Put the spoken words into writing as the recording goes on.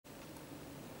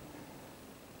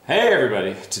Hey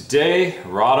everybody, today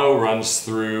Rahdo runs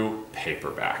through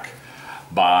Paperback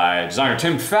by designer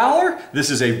Tim Fowler.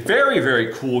 This is a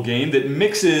very cool game that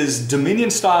mixes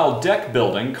Dominion-style deck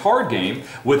building card game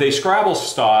with a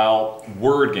Scrabble-style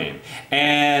word game.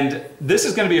 And this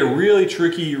is going to be a really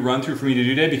tricky run through for me to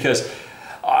do today because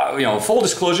full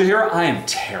disclosure here, I am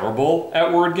terrible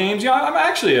at word games. I'm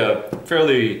actually a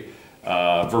fairly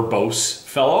verbose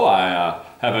fellow. I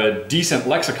have a decent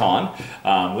lexicon.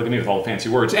 Look at me with all the fancy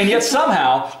words. And yet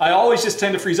somehow, I always just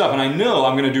tend to freeze up. And I know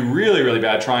I'm going to do really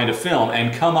bad trying to film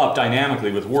and come up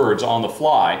dynamically with words on the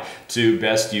fly to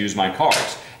best use my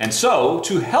cards. And so,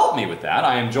 to help me with that,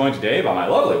 I am joined today by my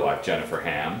lovely wife, Jennifer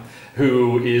Ham,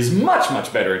 who is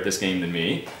much better at this game than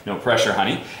me. No pressure,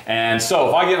 honey. And so,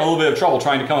 if I get in a little bit of trouble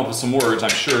trying to come up with some words, I'm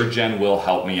sure Jen will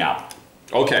help me out.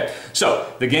 Okay, so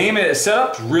the game is set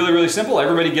up really simple.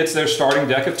 Everybody gets their starting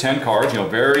deck of 10 cards,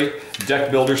 very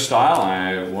deck builder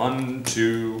style. 1,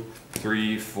 2,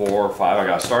 3, 4, 5. I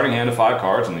got a starting hand of 5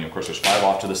 cards, and then of course there's 5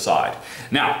 off to the side.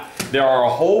 Now, there are a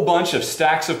whole bunch of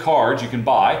stacks of cards you can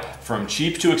buy, from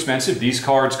cheap to expensive. These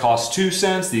cards cost 2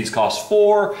 cents, these cost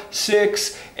 4,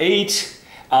 6, 8,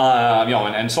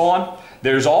 and so on.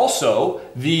 There's also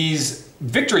these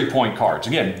victory point cards.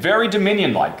 Again, very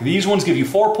Dominion-like. These ones give you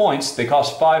 4 points, they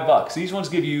cost $5. These ones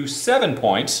give you 7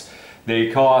 points,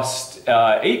 they cost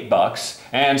 $8,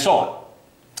 and so on.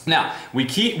 Now, we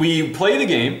play the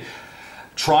game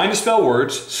trying to spell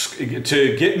words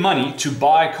to get money to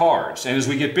buy cards. And as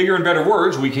we get bigger and better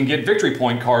words, we can get victory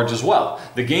point cards as well.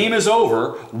 The game is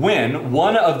over when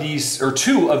one of these, or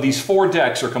 2 of these 4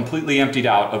 decks are completely emptied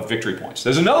out of victory points.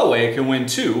 There's another way it can win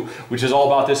too, which is all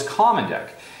about this common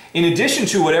deck. In addition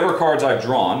to whatever cards I've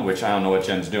drawn, which I don't know what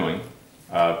Jen's doing,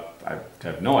 I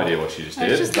have no idea what she just did.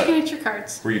 I was just looking at your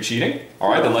cards. Were you cheating? All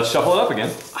right, then let's shuffle it up again.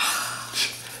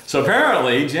 So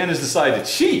apparently, Jen has decided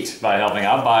to cheat by helping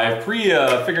out by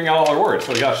figuring out all our words.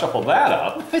 So we got to shuffle that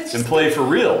up and play for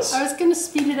reals. I was going to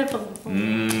speed it up a little.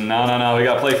 No. We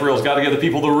got to play for reals. Got to give the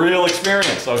people the real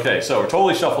experience. Okay, so we're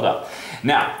totally shuffled up.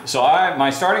 Now, so my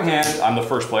starting hand, I'm the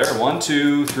first player. 1,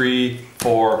 2, 3,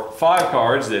 4, 5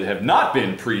 cards that have not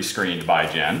been pre-screened by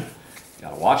Jen. You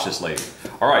gotta watch this lady.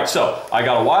 All right, so I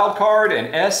got a wild card,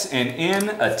 an S, an N,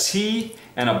 a T,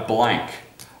 and a blank.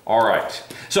 All right,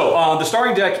 so the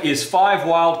starting deck is 5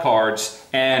 wild cards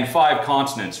and 5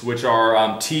 consonants, which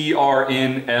are T, R,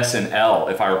 N, S, and L,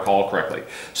 if I recall correctly.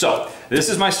 So this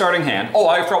is my starting hand. Oh,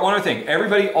 I forgot one other thing.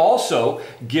 Everybody also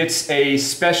gets a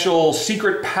special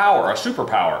secret power, a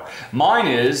superpower. Mine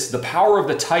is the power of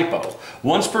the typo.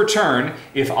 Once per turn,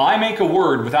 if I make a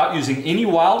word without using any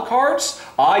wild cards,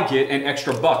 I get an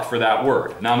extra $1 for that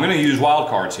word. Now I'm going to use wild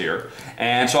cards here.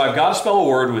 And so I've got to spell a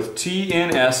word with T,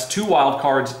 N, S, 2 wild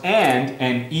cards, and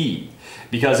an E.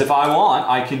 Because if I want,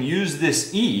 I can use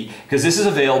this E, because this is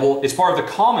available, it's part of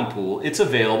the common pool, it's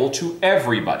available to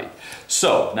everybody.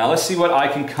 So, now let's see what I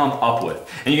can come up with.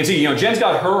 And you can see, Jen's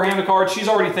got her hand of cards, she's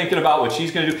already thinking about what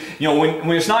she's going to do.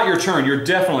 When it's not your turn, you're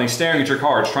definitely staring at your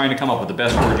cards, trying to come up with the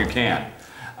best word you can.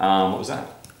 What was that?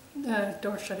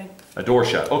 Door shutting. A door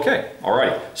shut. Okay, all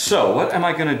right. So, what am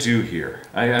I going to do here?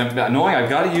 Knowing I've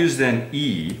got to use then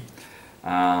E,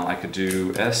 I could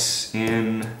do S,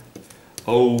 N,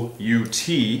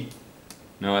 O-U-T.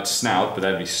 No, that's snout, but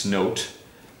that'd be snote.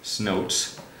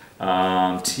 Snotes.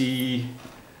 T,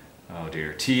 oh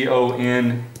dear,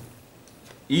 T-O-N-E-S.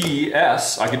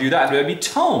 I could do that, but that'd be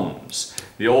tones.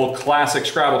 The old classic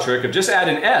Scrabble trick of just add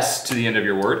an S to the end of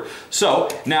your word. So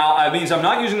now that means I'm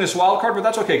not using this wild card, but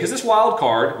that's okay, because this wild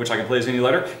card, which I can play as any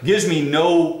letter, gives me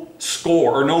no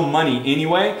score or no money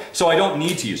anyway, so I don't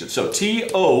need to use it. So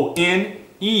T-O-N-E-S,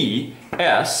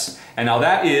 and now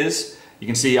that is, you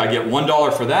can see I get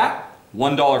 $1 for that,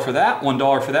 $1 for that,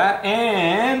 $1 for that,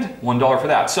 and $1 for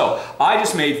that. So I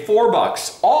just made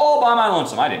 $4 all by my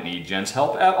lonesome. I didn't need Jen's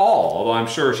help at all, although I'm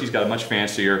sure she's got a much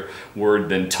fancier word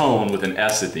than tone with an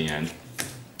S at the end.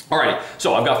 Alright,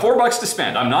 so I've got $4 to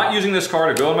spend. I'm not using this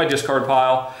card. I go in my discard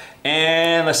pile,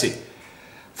 and let's see.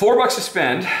 $4 to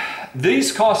spend.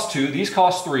 These cost 2, these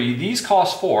cost 3, these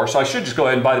cost 4, so I should just go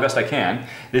ahead and buy the best I can.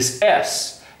 This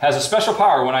S has a special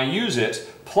power when I use it,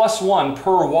 +1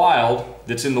 per wild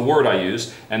that's in the word I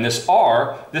use. And this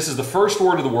R, this is the first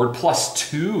word of the word,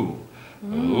 +2.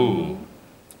 Ooh.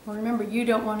 Well, remember, you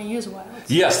don't want to use wilds.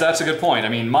 Yes, that's a good point. I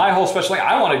mean, my whole special thing,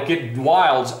 I want to get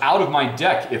wilds out of my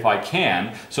deck if I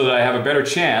can, so that I have a better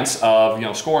chance of,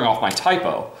 scoring off my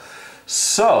typo.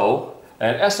 So,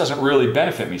 that S doesn't really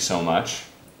benefit me so much.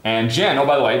 And Jen, oh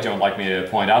by the way, Jen would like me to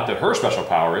point out that her special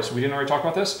power is, we didn't already talk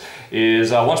about this,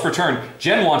 is once per turn,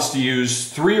 Jen wants to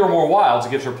use 3 or more wilds, it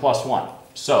gives her +1.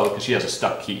 So, because she has a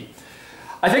stuck key.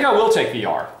 I think I will take the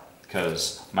R.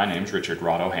 because my name's Richard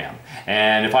Rahdo Ham.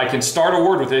 And if I can start a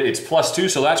word with it, it's +2,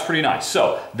 so that's pretty nice.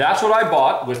 So that's what I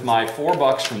bought with my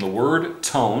 $4 from the word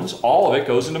tones. All of it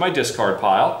goes into my discard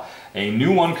pile. A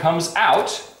new one comes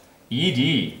out,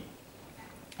 ED.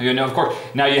 You know, of course,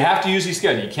 now you have to use these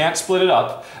together. You can't split it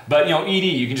up, but you know, ED,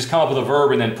 you can just come up with a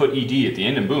verb and then put ED at the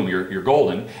end and boom, you're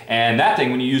golden. And that thing,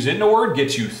 when you use it in a word,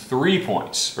 gets you 3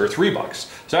 points, or $3.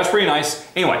 So that's pretty nice.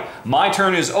 Anyway, my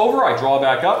turn is over. I draw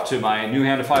back up to my new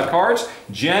hand of 5 cards.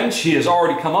 Jen, she has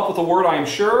already come up with a word, I am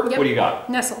sure. Yep. What do you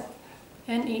got? Nestle.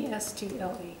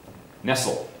 N-E-S-T-L-E.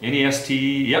 Nestle.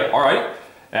 N-E-S-T, yep, all right.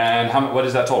 And what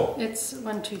is that total? It's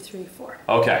 1, 2, 3, 4.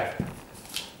 Okay.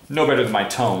 No better than my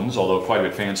tones, although quite a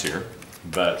bit fancier.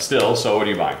 But still, so what are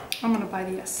you buying? I'm going to buy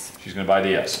the S. She's going to buy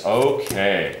the S.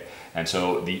 Okay. And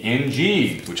so the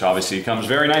NG, which obviously comes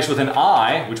very nice with an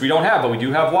I, which we don't have, but we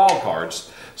do have wild cards.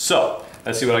 So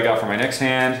let's see what I got for my next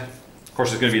hand. Of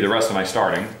course, it's going to be the rest of my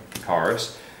starting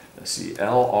cards. Let's see,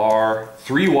 LR,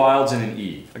 3 wilds and an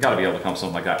E. I got to be able to come up with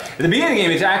something like that. At the beginning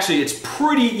of the game, it's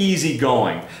pretty easy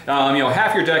going. You know,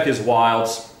 half your deck is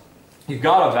wilds. You've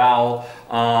got a vowel.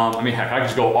 I mean, heck, I could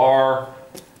just go R,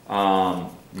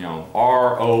 you know,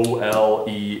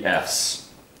 R-O-L-E-S.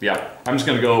 Yeah, I'm just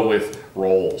going to go with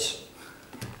rolls.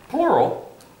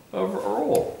 Plural of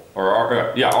roll.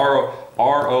 Or, yeah,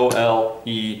 R-O-L-E-S.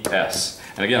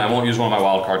 And again, I won't use one of my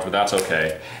wild cards, but that's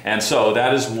okay. And so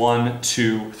that is 1,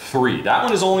 2, 3. That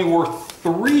one is only worth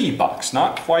 $3,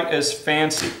 not quite as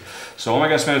fancy. So what am I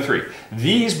going to spend a 3?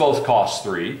 These both cost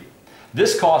 3.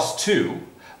 This costs 2.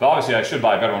 But obviously I should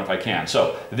buy a better one if I can.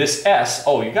 So this S,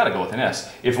 oh, you gotta go with an S.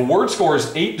 If a word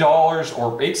scores $8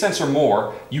 or 8 cents or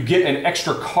more, you get an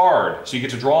extra card. So you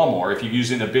get to draw more if you use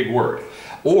it in a big word.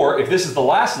 Or if this is the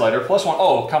last letter, +1,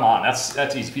 oh, come on, that's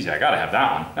easy peasy. I gotta have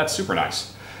that one. That's super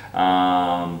nice.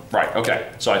 Right, okay.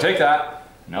 So I take that,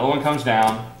 another one comes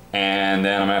down, and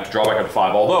then I'm gonna have to draw back up to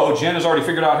 5. Although Jen has already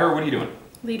figured out her, what are you doing?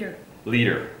 Leader.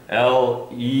 Leader.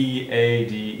 L-E-A-D-E-R.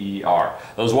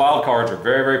 Those wild cards are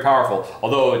very, very powerful.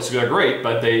 Although they're great,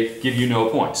 but they give you no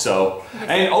points. So,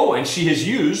 and she has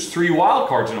used 3 wild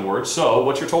cards in a word. So,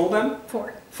 what's your total then?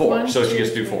 4. 4. 1, So 2, she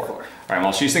gets to do 3, 4. 4. All right.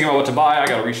 Well, she's thinking about what to buy. I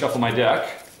got to reshuffle my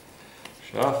deck.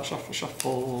 Shuffle, shuffle,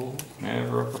 shuffle.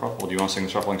 Never a couple. Do you want to sing the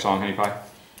shuffling song, Honey Pie?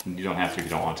 You don't have to if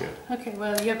you don't want to. Okay,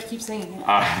 well, you have to keep singing it.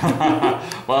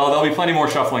 Well, there'll be plenty more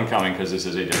shuffling coming because this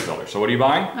is a deck builder. So what are you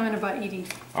buying? I'm going to buy ED.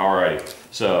 Alrighty.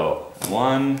 So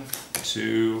 1,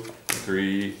 2,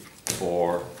 3,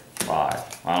 4,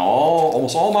 5.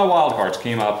 Almost all my wild cards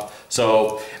came up.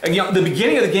 So, and, you know, the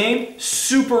beginning of the game,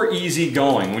 super easy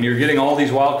going. When you're getting all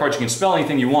these wild cards, you can spell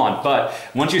anything you want. But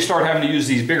once you start having to use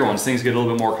these bigger ones, things get a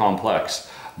little bit more complex.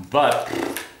 But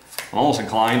I'm almost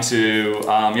inclined to, you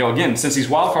know, again, since these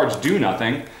wild cards do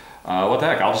nothing, what the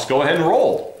heck, I'll just go ahead and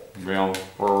roll. You know,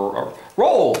 or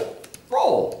roll,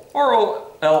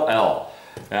 R-O-L-L.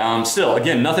 Still,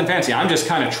 again, nothing fancy. I'm just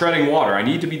kind of treading water. I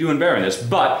need to be doing better in this.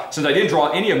 But since I didn't draw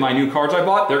any of my new cards I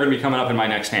bought, they're going to be coming up in my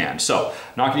next hand. So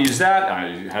I'm not going to use that. I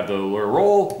have the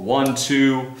roll. 1,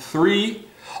 2, 3.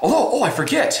 Although, oh, I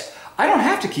forget. I don't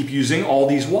have to keep using all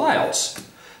these wilds.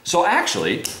 So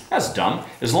actually, that's dumb.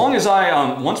 As long as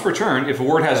I, once per turn, if a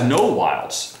word has no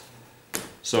wilds.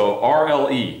 So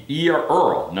R-L-E,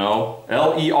 E-R, no,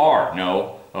 L-E-R,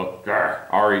 no, oh,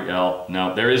 R-E-L,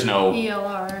 no, there is no.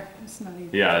 E-L-R, it's not even.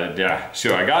 Yeah,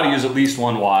 sure. I gotta use at least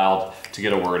one wild to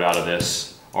get a word out of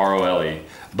this, R-O-L-E.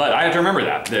 But I have to remember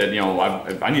that you know,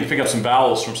 I need to pick up some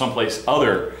vowels from someplace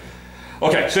other.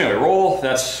 Okay, so anyway, roll,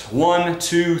 that's 1,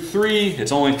 2, 3,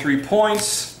 it's only 3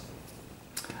 points.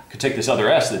 Could take this other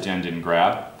S that Jen didn't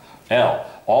grab. L.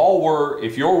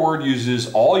 If your word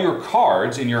uses all your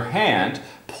cards in your hand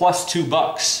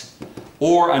 +$2.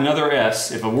 Or another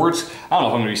S, if a word's, I don't know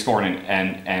if I'm going to be scoring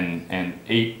an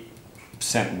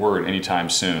 8-cent word anytime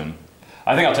soon.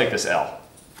 I think I'll take this L.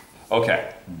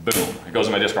 Okay, boom, it goes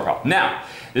in my discard pile. Now,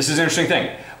 this is an interesting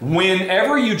thing.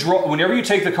 Whenever you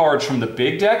take the cards from the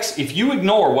big decks, if you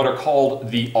ignore what are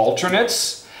called the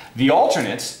alternates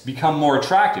become more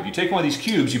attractive. You take one of these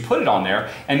cubes, you put it on there,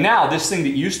 and now this thing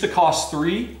that used to cost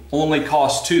 3 only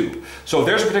costs 2. So if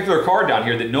there's a particular card down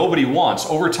here that nobody wants,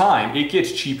 over time it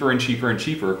gets cheaper and cheaper and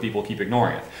cheaper if people keep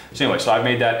ignoring it. So anyway, so I've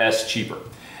made that S cheaper.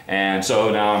 And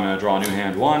so now I'm going to draw a new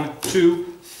hand. 1,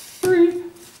 2, 3,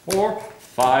 4,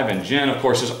 5, and Jen, of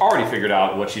course, has already figured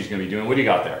out what she's going to be doing. What do you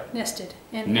got there? Nested.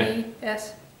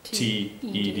 N-E-S-T-E-D.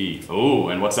 Oh,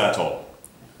 and what's that total?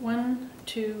 1,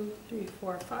 2, 3,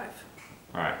 4, 5.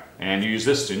 All right, and you used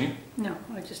this, didn't you? No,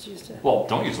 I just used it. Well,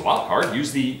 don't use the wild card,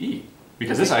 use the E,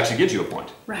 because this actually gives you a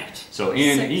point. Right. So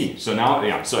N-E, so now,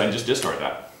 yeah, so and just discard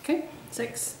that. Okay,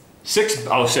 6. 6.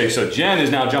 Oh, so Jen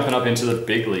is now jumping up into the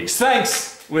big leagues.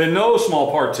 Thanks, with no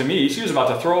small part to me. She was about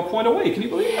to throw a point away. Can you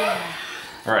believe that?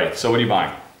 All right, so what are you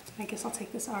buying? I guess I'll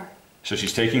take this R. So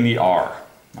she's taking the R.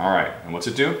 All right, and what's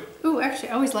it do? Ooh, actually,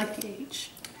 I always like the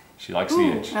H. She likes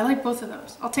the H. I like both of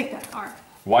those. I'll take that R.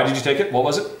 Why did you take it? What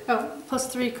was it? Oh,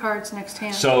 +3 cards next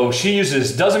hand. So she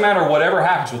uses, doesn't matter whatever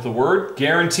happens with the word,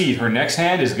 guaranteed her next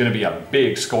hand is going to be a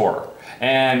big score.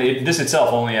 And this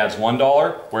itself only adds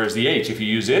 $1, whereas the H, if you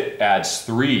use it, adds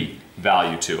 3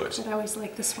 value to it. But I always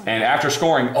like this one. And after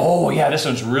scoring, oh yeah, this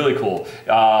one's really cool.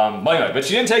 But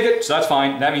she didn't take it, so that's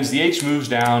fine. That means the H moves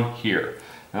down here.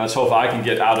 Now let's hope I can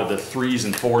get out of the 3s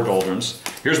and 4 doldrums.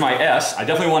 Here's my S. I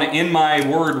definitely want to end my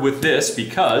word with this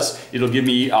because it'll give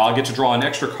me, I'll get to draw an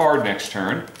extra card next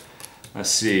turn. Let's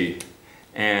see.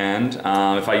 And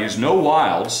if I use no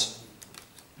wilds,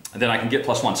 then I can get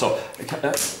 +1. So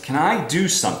can I do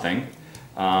something?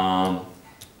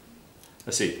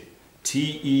 Let's see.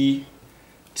 T-E,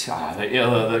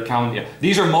 the common, yeah.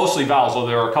 These are mostly vowels, though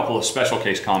there are a couple of special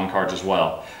case common cards as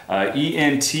well.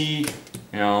 E-N-T,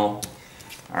 you know,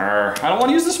 I don't want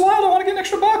to use this wild, I want to get an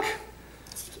extra buck.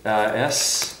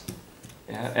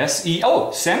 S-E,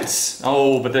 oh, cents.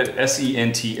 Oh, but the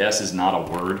S-E-N-T-S is not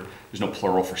a word. There's no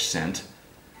plural for cent.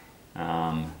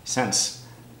 Cents.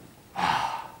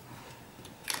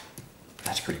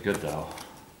 That's pretty good, though.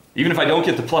 Even if I don't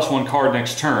get the +1 card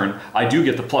next turn, I do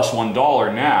get the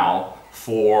 +$1 now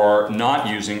for not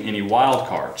using any wild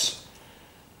cards.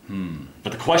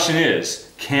 But the question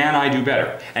is, can I do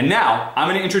better? And now, I'm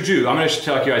going to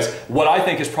tell you guys what I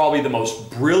think is probably the most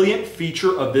brilliant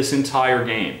feature of this entire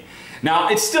game. Now,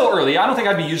 it's still early. I don't think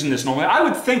I'd be using this normally. I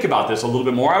would think about this a little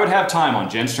bit more. I would have time on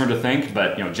Jen's turn to think,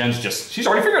 but you know, she's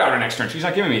already figured out her next turn. She's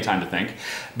not giving me time to think.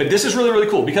 But this is really, really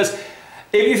cool because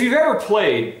if you've ever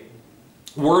played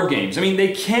word games, I mean,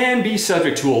 they can be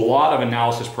subject to a lot of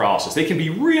analysis paralysis. They can be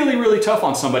really, really tough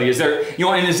on somebody as they're, you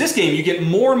know, and as this game, you get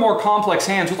more and more complex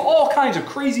hands with all kinds of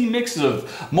crazy mixes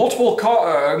of multiple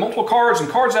cards and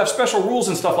cards that have special rules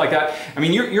and stuff like that. I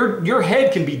mean, your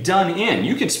head can be done in.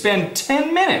 You could spend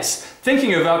 10 minutes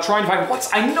thinking about trying to find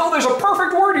I know there's a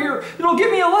perfect word here. It'll give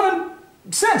me 11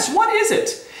 cents. What is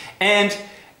it? And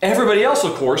everybody else,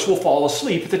 of course, will fall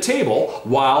asleep at the table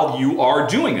while you are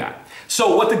doing that.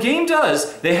 So what the game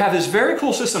does, they have this very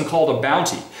cool system called a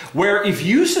bounty, where if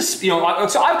you,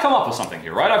 so I've come up with something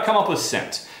here, right? I've come up with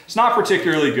cent. It's not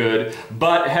particularly good,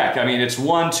 but heck, I mean, it's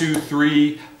 1, 2,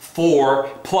 3, 4,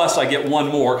 plus I get 1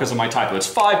 more because of my typo. It's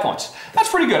 5 points. That's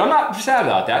pretty good. I'm not sad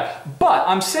about that, but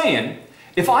I'm saying,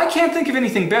 if I can't think of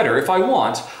anything better, if I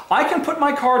want, I can put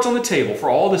my cards on the table for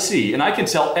all to see, and I can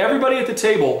tell everybody at the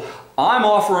table, I'm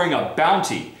offering a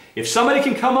bounty. If somebody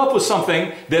can come up with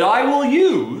something that I will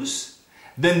use,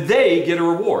 then they get a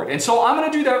reward. And so I'm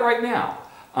going to do that right now.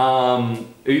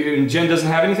 And Jen doesn't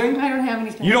have anything? I don't have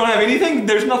anything. You don't have anything?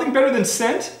 There's nothing better than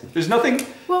cent? There's nothing?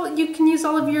 Well, you can use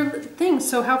all of your things,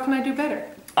 so how can I do better?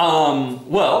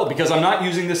 Well, because I'm not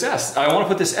using this S. I want to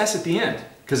put this S at the end,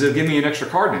 because it'll give me an extra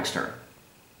card next turn.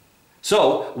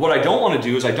 So what I don't want to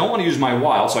do is I don't want to use my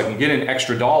wild, so I can get an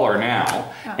extra $1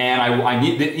 now, and I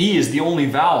need, the E is the only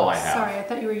vowel I have. Sorry, I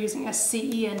thought you were using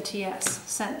S-C-E-N-T-S,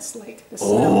 cents, like the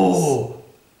Oh!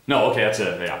 No, okay,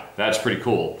 that's pretty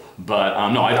cool.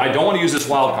 But no, I don't want to use this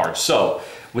wild card. So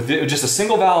with just a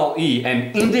single vowel E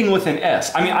and ending with an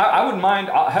S, I mean, I wouldn't mind,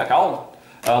 heck,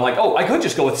 I could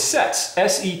just go with sets,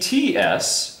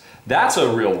 S-E-T-S, that's a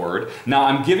real word. Now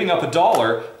I'm giving up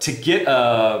 $1 to get,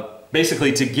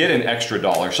 basically to get an extra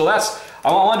 $1. So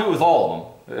I want to do it with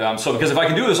all of them. Because if I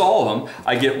can do this all of them,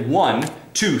 I get 1,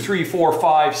 2, 3, 4,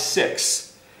 5,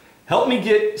 6. Help me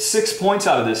get 6 points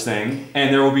out of this thing,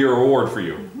 and there will be a reward for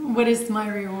you. What is my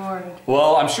reward?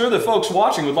 Well, I'm sure the folks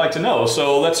watching would like to know,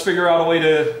 so let's figure out a way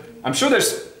to... I'm sure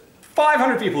there's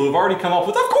 500 people who've already come up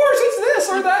with, of course it's this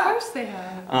or that! Of course they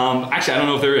have. Actually, I don't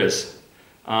know if there is.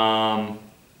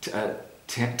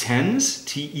 Tens?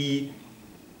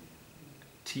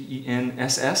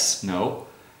 T-E-N-S-S? No.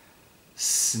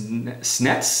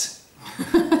 Snets?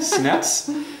 Snets?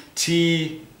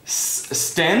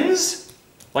 Stens?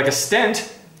 Like a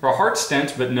stent, or a heart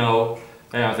stent, but no.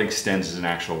 I don't think stens is an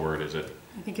actual word, is it?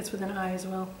 I think it's with an I as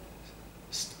well.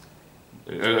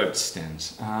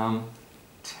 Stens.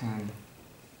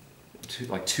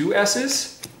 Like 2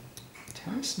 S's?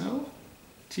 Tennis? No.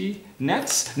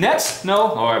 Nets? Nets?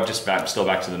 No. Oh, I'm still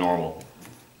back to the normal.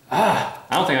 I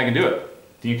don't think I can do it.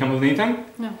 Can you come up with anything?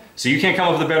 No. So you can't come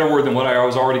up with a better word than what I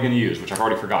was already going to use, which I've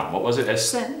already forgotten. What was it?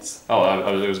 Cents. Oh,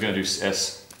 I was going to do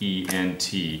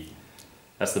S-E-N-T.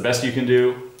 That's the best you can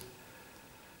do?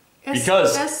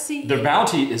 Because the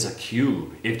bounty is a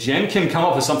cube. If Jen can come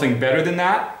up with something better than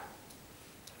that,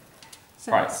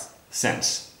 Right. Cents.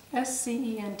 Cents.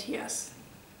 S-C-E-N-T-S.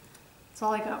 That's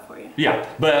all I got for you. Yeah,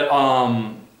 but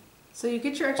So you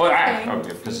get your extra thing. oh,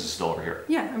 this is still over here.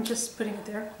 Yeah, I'm just putting it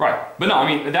there. Right, but no, I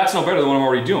mean that's no better than what I'm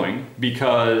already doing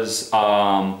because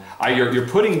you're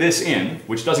putting this in,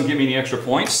 which doesn't give me any extra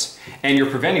points, and you're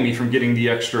preventing me from getting the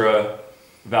extra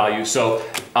value. So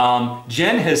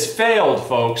Jen has failed,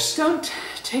 folks. Don't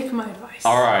take my advice.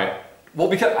 All right. Well,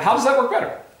 because how does that work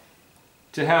better?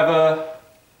 To have a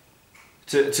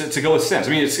to go with cents.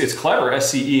 I mean, it's clever,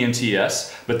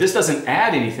 S-C-E-N-T-S, but this doesn't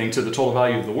add anything to the total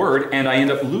value of the word, and I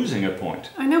end up losing a point.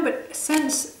 I know, but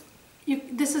cents,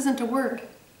 this isn't a word.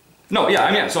 No, yeah,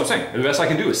 I mean, that's what I'm saying. The best I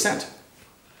can do is cent.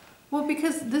 Well,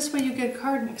 because this way you get a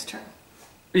card next turn.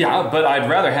 Yeah, but I'd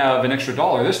rather have an extra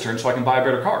 $1 this turn so I can buy a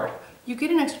better card. You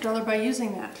get an extra $1 by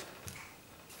using that.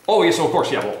 Oh, yeah, so of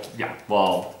course,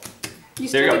 well, You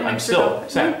there you get go, an I'm extra still $1.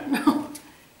 cent. No.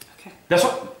 Okay. That's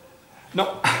what,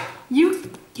 no.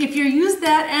 If you use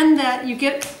that and that, you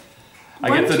get I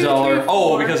one, get the two, $1. three, Oh,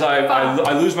 four, because I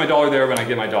five. lose my $1 there, but I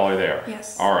get my $1 there.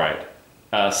 Yes. All right.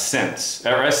 Cents,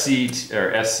 or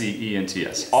S-C-E-N-T-S.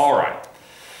 Yes. All right.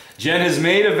 Jen has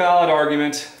made a valid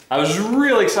argument. I was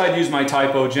really excited to use my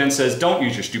typo. Jen says, don't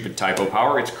use your stupid typo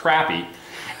power. It's crappy.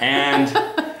 And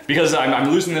because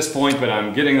I'm losing this point, but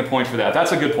I'm getting the point for that.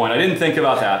 That's a good point. I didn't think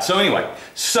about that. So anyway,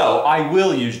 I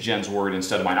will use Jen's word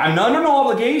instead of mine. I'm under no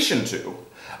obligation to,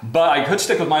 but I could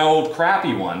stick with my old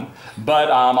crappy one,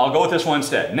 but I'll go with this one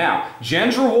instead. Now,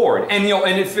 Jen's reward, and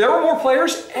and if there were more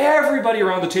players, everybody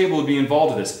around the table would be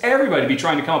involved with this. Everybody would be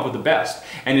trying to come up with the best.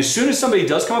 And as soon as somebody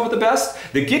does come up with the best,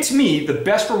 that gets me the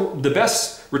best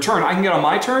return I can get on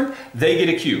my turn, they get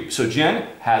a cube. So Jen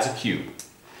has a cube.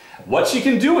 What she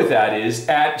can do with that is,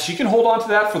 she can hold on to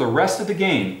that for the rest of the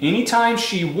game. Anytime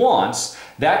she wants,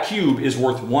 that cube is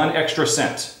worth 1 extra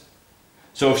cent.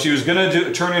 So if she was going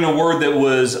to turn in a word that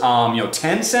was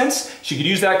 10 cents, she could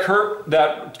use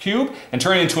that cube and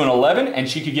turn it into an 11, and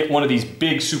she could get one of these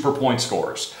big super point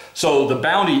scores. So the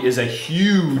bounty is a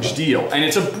huge deal, and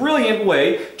it's a brilliant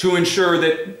way to ensure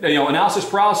that analysis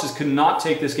paralysis cannot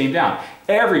take this game down.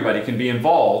 Everybody can be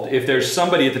involved if there's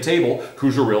somebody at the table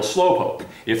who's a real slowpoke,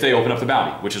 if they open up the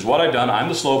bounty, which is what I've done. I'm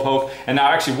the slowpoke. And now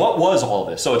actually, what was all of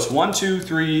this? So it's 1, 2,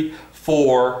 3,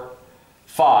 4,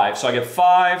 5. So I get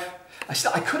 5. I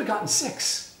could have gotten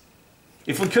 6.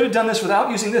 If we could have done this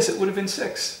without using this, it would have been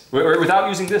 6. Or without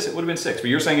using this, it would have been 6. But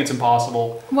you're saying it's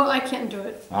impossible. Well, I can't do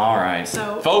it. All right.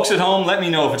 So, folks at home, let me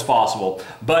know if it's possible.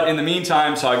 But in the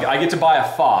meantime, so I get to buy a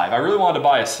 5. I really wanted to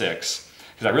buy a 6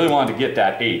 because I really wanted to get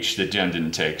that H that Jen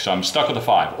didn't take. So I'm stuck with a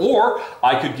 5. Or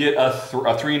I could get a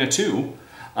 3 and a 2.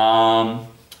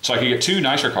 So I could get 2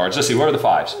 nicer cards. Let's see, what are the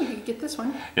 5s? oh, you could get this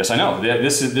one. Yes, I know.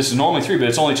 This is normally 3, but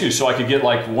it's only 2. So I could get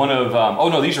like one of, oh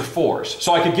no, these are 4s.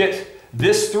 So I could get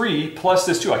this 3 plus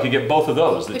this 2. I could get both of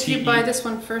those. If you buy this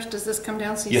one first, does this come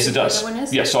down so you yes, see it does. what the other one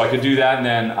is? Yes, so I could do that and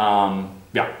then,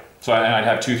 yeah. So I'd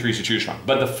have 2 3s to choose from.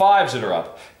 But the 5s that are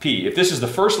up, P, if this is the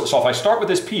first, so if I start with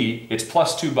this P, it's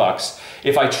plus $2.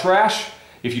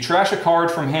 If you trash a card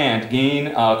from hand, gain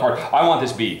a card. I want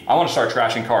this B. I want to start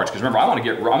trashing cards because remember, I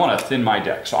want to thin my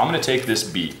deck. So I'm going to take this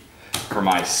B for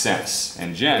my cents.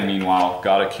 And Jen, meanwhile,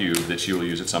 got a cube that she will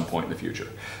use at some point in the future.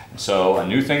 So a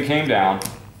new thing came down.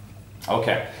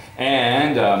 Okay,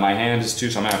 and my hand is 2,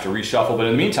 so I'm going to have to reshuffle. But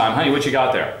in the meantime, honey, what you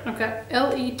got there? Okay,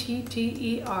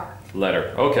 L-E-T-T-E-R.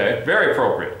 Letter. Okay, very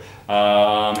appropriate.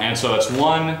 And so it's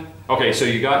 1. Okay, so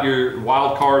you got your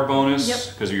wild card bonus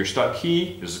because of your stuck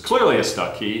key. This is clearly a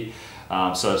stuck key.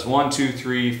 So it's 1, 2,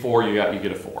 3, 4. You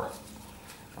get a 4.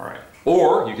 All right.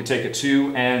 Or you could take a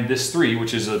 2 and this 3,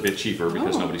 which is a bit cheaper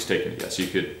because nobody's taken it yet. So you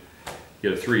could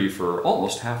get a 3 for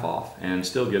almost half off and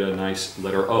still get a nice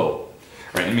letter O. All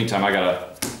right. In the meantime, I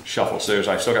gotta shuffle. So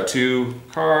I've still got 2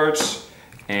 cards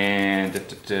and.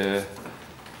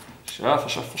 Shuffle,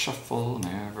 shuffle, shuffle,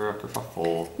 never a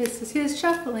kerfuffle. This is his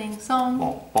shuffling song.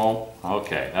 Boom, boom.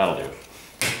 Okay, that'll do.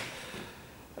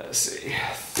 Let's see.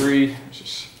 3. Let's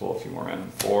just pull a few more in.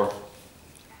 4,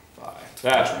 5.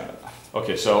 That's right enough.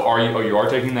 Okay, so you are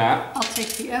taking that? I'll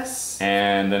take the S.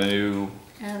 And then a new.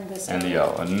 And this. And the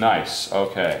O. Nice.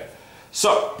 Okay.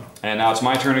 So, and now it's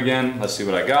my turn again. Let's see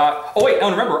what I got. Oh wait, and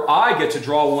remember, I get to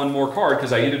draw 1 more card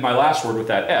because I ended my last word with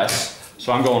that S.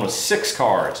 So I'm going with 6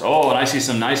 cards. Oh, and I see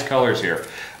some nice colors here.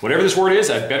 Whatever this word is,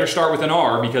 I'd better start with an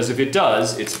R because if it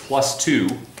does, it's plus 2.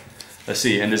 Let's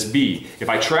see, and this B. If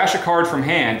I trash a card from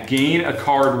hand, gain a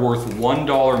card worth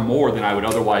 $1 more than I would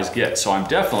otherwise get. So I'm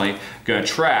definitely going to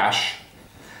trash.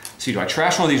 See, do I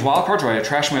trash one of these wild cards or do I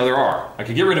trash my other R? I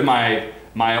could get rid of my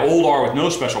old R with no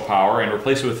special power and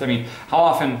replace it with, I mean, how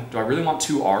often do I really want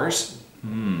 2 Rs?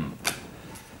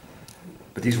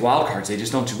 But these wild cards, they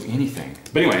just don't do anything.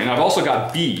 But anyway, and I've also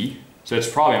got B, so it's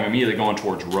probably, I'm immediately going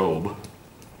towards robe.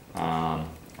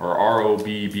 Or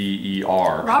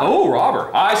R-O-B-B-E-R. Robber. Oh,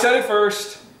 robber. I said it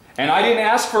first. And I didn't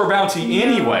ask for a bounty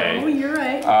anyway. Oh, you're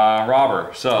right.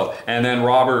 Robber. So, and then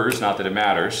robbers, not that it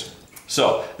matters.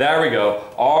 So, there we go.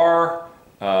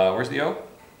 Where's the O?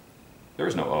 There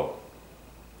is no O.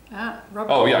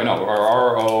 Robber. Oh, yeah, no.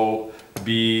 R-O-B-B-E-R-S.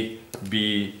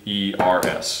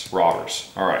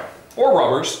 Robbers. All right. Or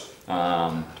rubbers.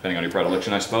 Depending on your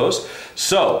predilection, I suppose.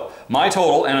 So, my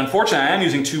total, and unfortunately I am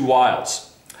using 2 wilds.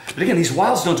 But again, these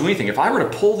wilds don't do anything. If I were to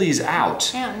pull these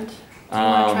out... And, do you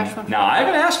want to trash one? Now, I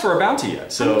haven't asked for a bounty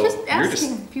yet, so... I'm just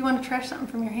asking if you want to trash something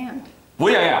from your hand.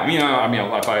 Well, yeah. I mean,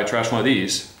 if I trash one of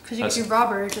these... Because you can do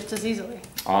robber just as easily.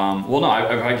 Well, no,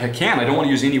 I can. I don't want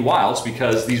to use any wilds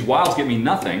because these wilds get me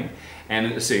nothing. And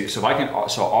let's see, so if I can...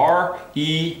 So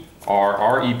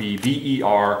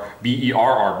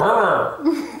R-E-R-R-E-B-B-E-R-B-E-R-R. Brr!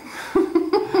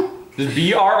 Is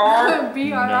B-R-R?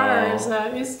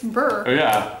 B-R-R is burr. Oh,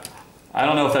 yeah. I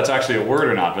don't know if that's actually a word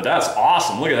or not, but that's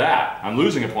awesome. Look at that. I'm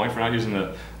losing a point for not using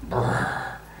the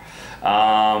brr.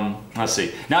 Let's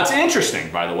see. Now, it's interesting,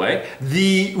 by the way.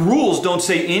 The rules don't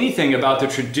say anything about the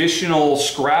traditional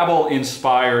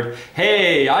Scrabble-inspired,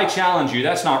 hey, I challenge you,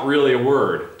 that's not really a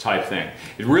word type thing.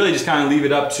 It really just kind of leave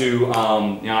it up to,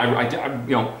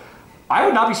 I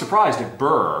would not be surprised if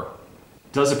burr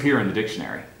does appear in the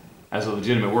dictionary as a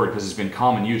legitimate word because it's been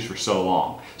common use for so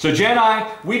long. So Jen and I,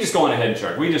 we just go on ahead and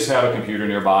check. We just have a computer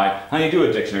nearby. Honey, do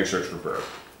a dictionary search for burr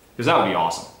because that would be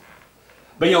awesome.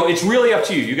 But it's really up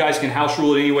to you. You guys can house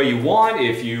rule it any way you want.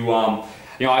 If you,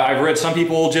 I've read some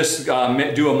people just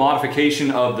do a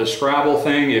modification of the Scrabble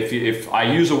thing. If I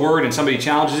use a word and somebody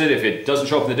challenges it, if it doesn't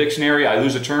show up in the dictionary, I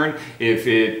lose a turn. If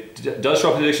it does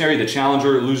show up in the dictionary, the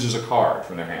challenger loses a card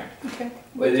from their hand. Okay.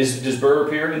 Does burr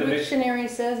appear in the dictionary?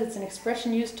 Says it's an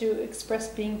expression used to express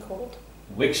being cold.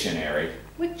 Wiktionary.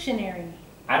 Wiktionary.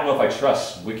 I don't know if I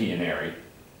trust Wiktionary.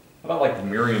 How about like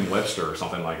Merriam-Webster or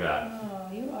something like that? Oh,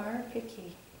 you are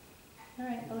picky. All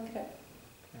right, I'll look it up.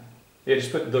 Yeah,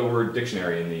 just put the word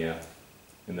dictionary in the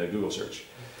Google search.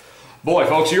 Boy,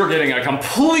 folks, you're getting a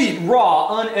complete,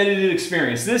 raw, unedited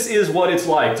experience. This is what it's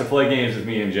like to play games with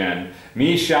me and Jen.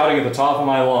 Me shouting at the top of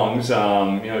my lungs.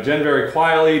 Jen very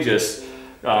quietly, just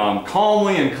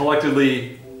calmly and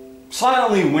collectedly,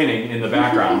 silently winning in the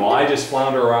background while I just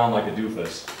flounder around like a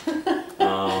doofus.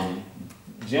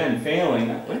 Jen failing.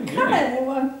 What are you doing? God,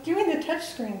 I'm doing the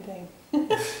touchscreen thing.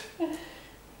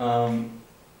 Are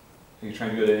you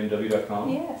trying to go to mw.com?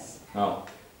 Yes. Oh,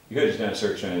 you could have just done a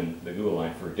search in the Google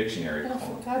line for dictionary. Oh,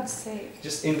 for God's sake.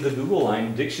 Just into the Google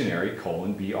line, dictionary,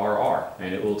 BRR,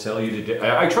 and it will tell you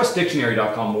to... I trust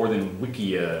dictionary.com more than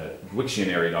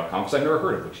Wiktionary.com because I've never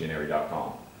heard of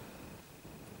Wiktionary.com.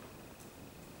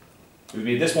 It would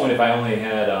be at this point if I only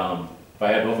had, if I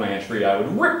had both my hands free, I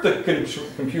would rip the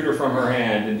computer from her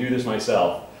hand and do this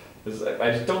myself. Because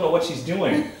I just don't know what she's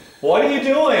doing. What are you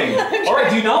doing? All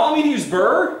right, do you not want me to use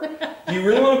burr? Do you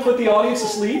really want to put the audience to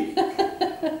sleep?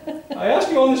 I asked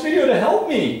you on this video to help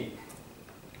me.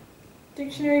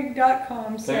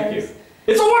 Dictionary.com says... Thank you.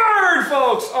 It's a word,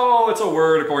 folks! Oh, it's a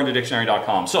word according to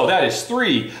dictionary.com. So that is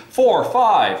 3, 4,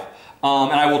 5.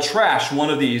 And I will trash one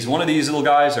of these. One of these little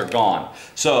guys are gone.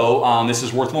 So this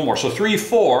is worth 1 more. So 3,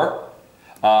 4.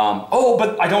 Oh,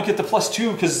 but I don't get the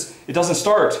 +2 because it doesn't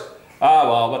start. Ah,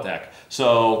 well, what the heck.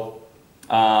 So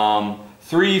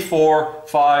 3, 4,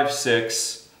 5,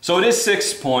 6. So it is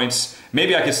 6 points.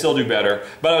 Maybe I could still do better.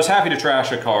 But I was happy to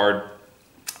trash a card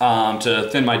to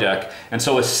thin my deck. And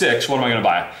so with 6, what am I going to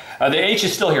buy? The H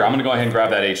is still here. I'm going to go ahead and grab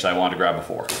that H that I wanted to grab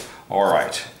before. All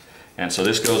right. And so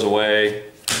this goes away.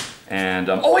 And,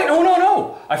 oh wait,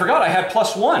 no. I forgot I had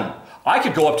 +1. I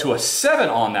could go up to a 7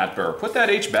 on that burr. Put that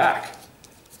H back.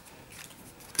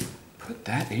 Put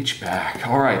that H back.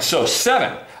 All right, so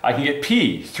 7. I can get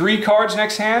P, 3 cards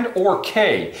next hand, or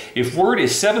K. If word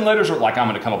is 7 letters, or like I'm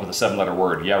going to come up with a 7-letter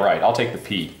word. Yeah, right, I'll take the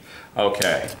P.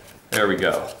 Okay, there we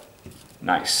go.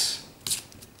 Nice.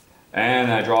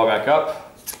 And I draw back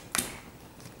up.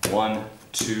 1,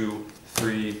 2,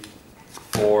 3,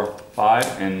 4, 5.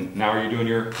 And now are you doing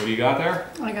your, what do you got there?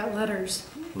 I got letters.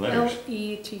 Letters.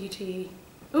 L-E-T-T.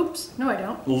 Oops, no I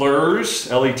don't.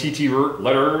 Letters, L-E-T-T,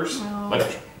 letters. Oh.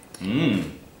 Letters.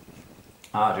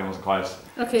 Ah, Jen wasn't quiet.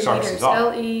 Okay, letters.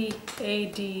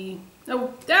 L-E-A-D.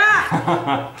 Oh,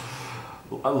 ah!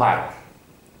 Ladder.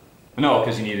 No,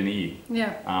 because you need an E.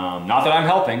 Yeah. Not that I'm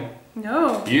helping.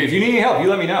 No. If you need any help, you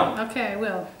let me know. Okay, I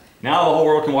will. Now the whole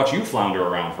world can watch you flounder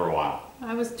around for a while.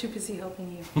 I was too busy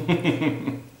helping you.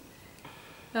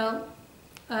 Well,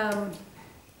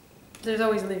 there's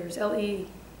always letters. L-E-A-D-E-R.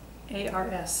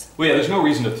 L-E-A-R-S. Well, yeah, there's no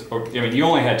reason to, I mean, you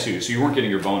only had 2, so you weren't getting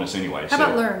your bonus anyway. How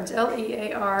about learns?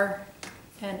 L-E-A-R-N-S.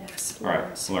 All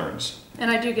right, learns.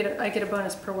 And I get a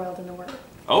bonus per wild in the word.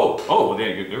 Oh,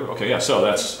 there you go. Okay, yeah, so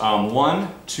that's 1,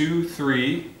 2,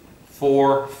 3,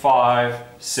 4, 5,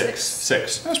 6.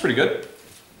 6. That's pretty good.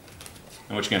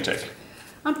 And what you gonna take?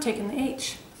 I'm taking the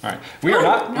H. All right, we are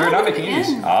not making these.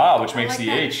 Which makes the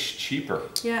H cheaper.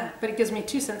 Yeah, but it gives me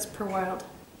 2 cents per wild.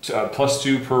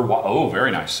 +2 per wild. Oh, very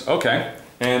nice. Okay,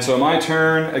 and so my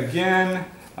turn again.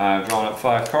 I've drawn up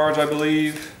 5 cards, I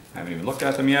believe. I haven't even looked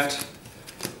at them yet.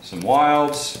 Some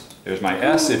wilds. There's my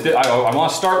S. I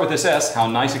want to start with this S. How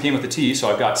nice it came with the T. So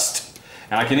I've got st,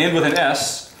 and I can end with an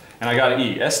S, and I got an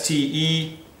E.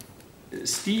 S-T-E.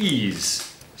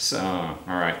 Stees. So, all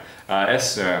right.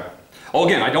 S. Oh,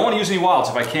 again, I don't want to use any wilds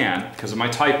if I can because of my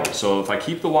typo. So if I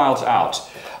keep the wilds out,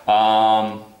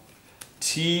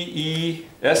 T-E-S-T-E-S.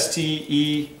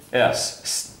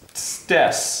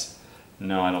 Stess.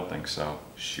 No, I don't think so.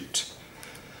 Shoot.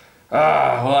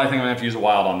 Well, I think I'm gonna have to use a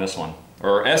wild on this one.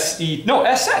 Or S-E, no,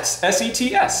 S-sets,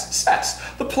 S-E-T-S, sets,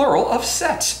 the plural of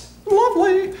set.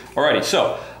 Lovely. Alrighty,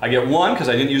 so I get 1 because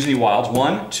I didn't use any wilds.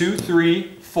 1, 2,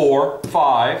 3, 4,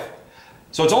 5.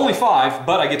 So it's only 5,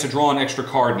 but I get to draw an extra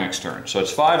card next turn. So it's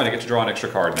 5 and I get to draw an extra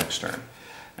card next turn.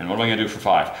 And what am I gonna do for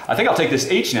 5? I think I'll take this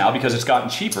H now because it's gotten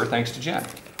cheaper thanks to Jen.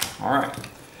 All right.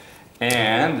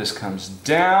 And this comes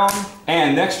down,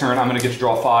 and next turn I'm gonna get to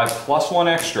draw 5 plus 1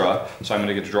 extra, so I'm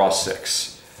gonna get to draw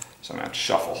 6. So I'm gonna have to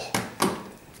shuffle.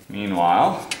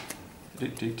 Meanwhile, so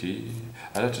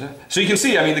you can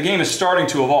see, I mean, the game is starting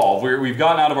to evolve. We've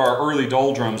gotten out of our early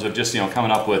doldrums of just,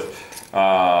 coming up with,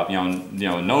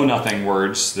 know-nothing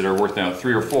words that are worth,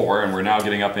 3 or 4, and we're now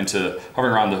getting up into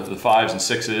hovering around the 5s and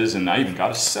 6s, and I even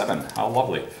got a 7. How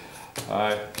lovely.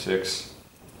 5, 6,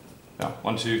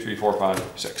 1, 2, 3, 4, 5,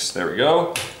 6. There we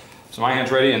go. So my hand's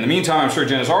ready. In the meantime, I'm sure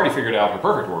Jen has already figured out her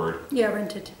perfect word. Yeah,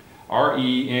 rented.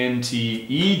 R-E-N-T-E-D.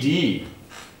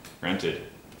 Rented.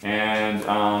 And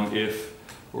if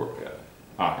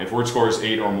word scores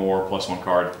 8 or more plus 1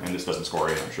 card, and this doesn't score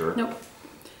 8, I'm sure. Nope.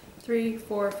 3,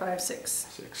 4, 5, 6.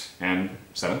 6. And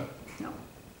 7? No.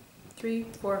 3,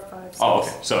 4, 5, 6. Oh,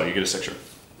 okay. So you get a 6er.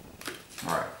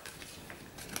 All right.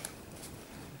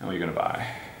 And what are you going to buy?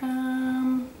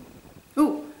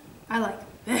 Ooh, I like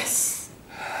this.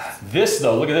 This,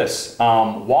 though, look at this.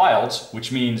 Wilds,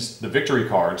 which means the victory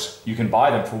cards, you can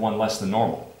buy them for 1 less than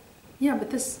normal. Yeah,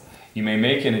 but this... You may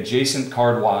make an adjacent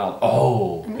card wild.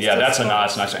 Oh, yeah, that's a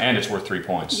nice, and it's worth 3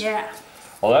 points. Yeah.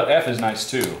 Well, that F is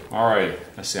nice too. All right,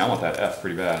 let's see. I want that F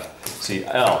pretty bad. See,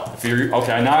 L.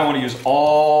 Okay, now I want to use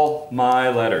all my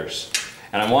letters,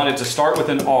 and I want it to start with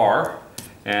an R,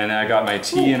 and I got my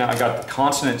T, and I got the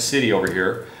consonant city over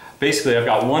here. Basically, I've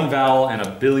got 1 vowel and a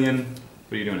billion.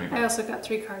 What are you doing here? I also got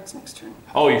 3 cards next turn.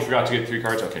 Oh, you forgot to get 3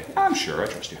 cards. Okay, I'm sure. I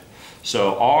trust you.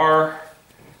 So R,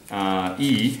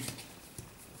 E.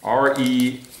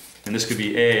 R-E, and this could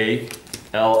be A,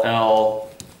 L-L.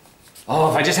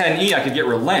 Oh, if I just had an E, I could get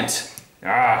relent.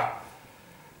 That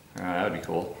would be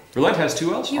cool. Relent has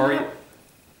 2 L's? You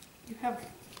have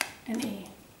an E.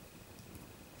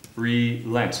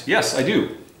 Relent. Yes, I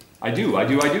do. I do.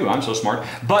 I'm so smart.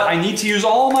 But I need to use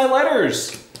all my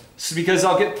letters because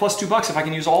I'll get plus $2 if I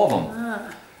can use all of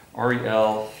them.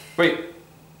 R-E-L. Wait,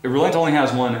 relent only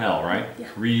has 1 L, right? Yeah.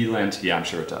 Relent. Yeah, I'm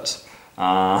sure it does.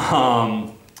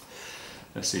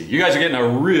 Let's see. You guys are getting a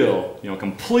real,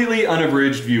 completely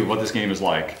unabridged view of what this game is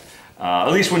like. At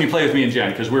least when you play with me and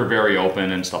Jen, because we're very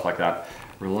open and stuff like that.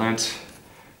 Relent.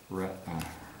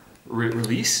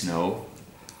 Release? No.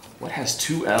 What has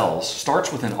 2 L's?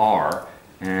 Starts with an R.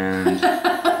 And...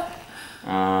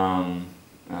 well,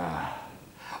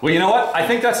 you know what? I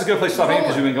think that's a good place to stop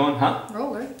because we've been going, huh?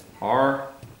 Roller. R-O-L-L-E.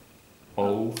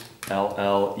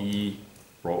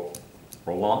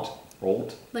 Rollant?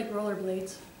 Rolled? Like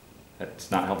rollerblades.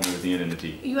 That's not helping me with the N and the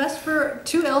T. You asked for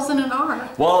 2 L's and an R.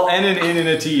 Well, and an N and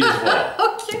a T as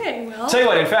well. Okay, well. Tell you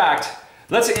what, in fact,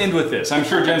 let's end with this. I'm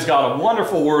sure Jen's got a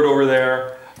wonderful word over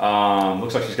there.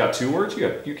 Looks like she's got 2 words.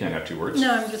 You can't have 2 words.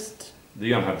 No, I'm just...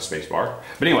 You don't have the space bar.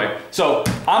 But anyway, so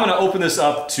I'm going to open this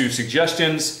up to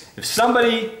suggestions. If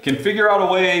somebody can figure out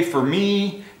a way for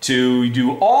me to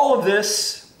do all of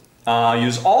this,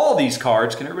 use all these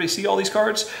cards. Can everybody see all these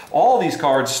cards? All these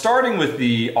cards starting with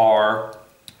the R.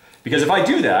 Because if I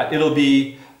do that, it'll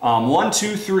be 1,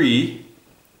 2, 3,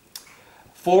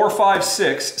 4, 5,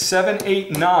 6, 7,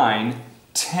 8, 9,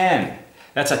 10.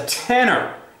 That's a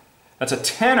tenor. That's a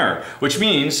tenor, which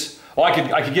means, well, I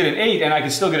could get an 8 and I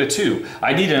could still get a 2.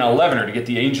 I need an 11er to get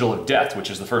the Angel of Death, which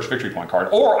is the first victory point card.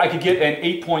 Or I could get an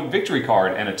 8-point victory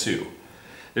card and a 2.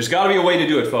 There's got to be a way to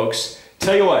do it, folks.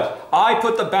 Tell you what, I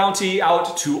put the bounty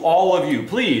out to all of you.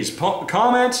 Please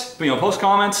comment, post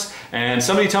comments, and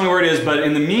somebody tell me where it is. But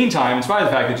in the meantime, in spite of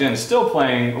the fact that Jen is still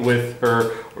playing with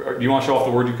her, do you want to show off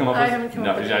the word you come up with? I haven't come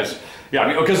up with it.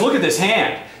 Yeah, because look at this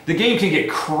hand. The game can get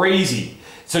crazy.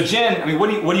 So Jen,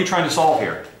 what are you trying to solve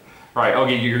here? All right,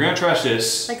 okay, you're going to trust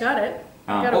this. I got it.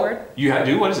 I got a word. You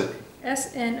do? What is it?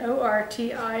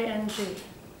 S-N-O-R-T-I-N-G.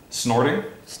 Snorting?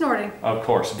 Snorting. Of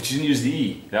course, but you didn't use the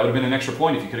E. That would have been an extra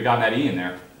point if you could have gotten that E in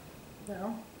there.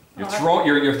 Well, You're throwing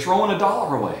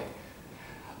 $1 away.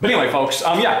 But anyway, folks,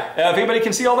 if anybody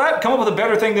can see all that, come up with a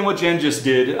better thing than what Jen just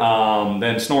did,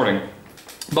 than snorting.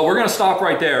 But we're going to stop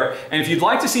right there. And if you'd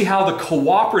like to see how the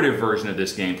cooperative version of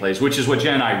this game plays, which is what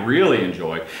Jen and I really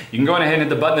enjoy, you can go ahead and hit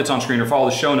the button that's on screen or follow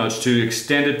the show notes to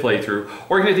extended playthrough,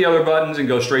 or you can hit the other buttons and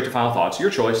go straight to final thoughts. Your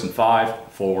choice in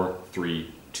 5, 4,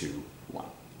 3, 2,